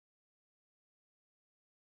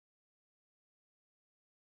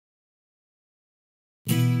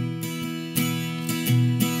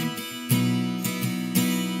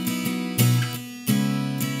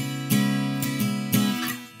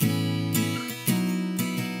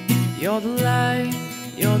You're the light,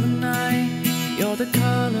 you're the night, you're the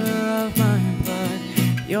color of my blood.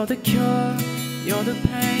 You're the cure, you're the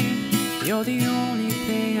pain, you're the only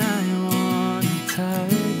thing I wanna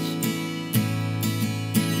touch.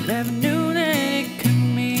 Never knew that it could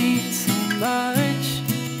mean so much,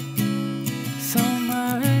 so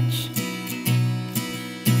much.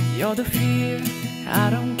 You're the fear, I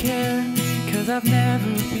don't care, 'cause I've never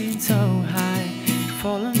been so high.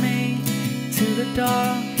 Follow me to the door,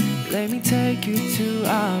 let me take you to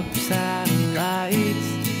our satellites.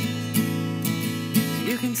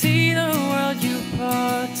 You can see the world you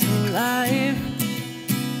brought to life,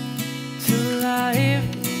 to life.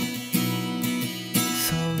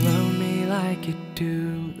 So love me like you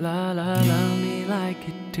do, la la, love me like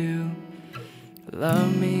you do.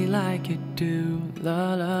 Love me like you do,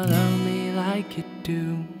 la la, love me like you do.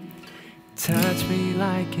 Touch me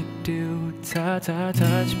like you do, touch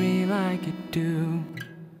me like you do.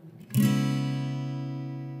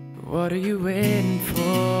 What are you waiting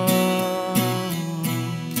for?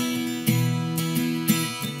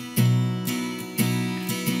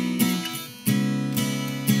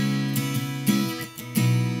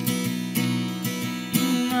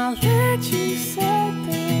 I'll let you set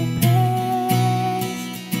the pace,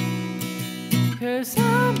 'cause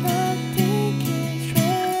I'm not thinking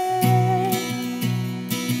straight.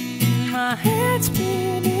 My head's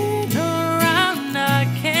spinning around, I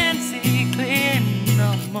can't see clear no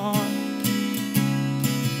more.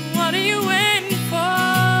 What are you waiting for?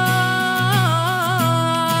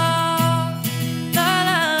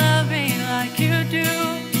 Love me like you do.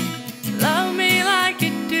 Love me like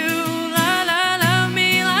you do. Love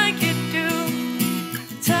me like you do.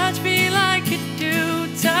 Touch me like you do.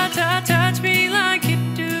 Touch me like you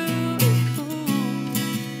do.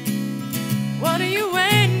 What are you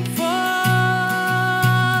waiting for?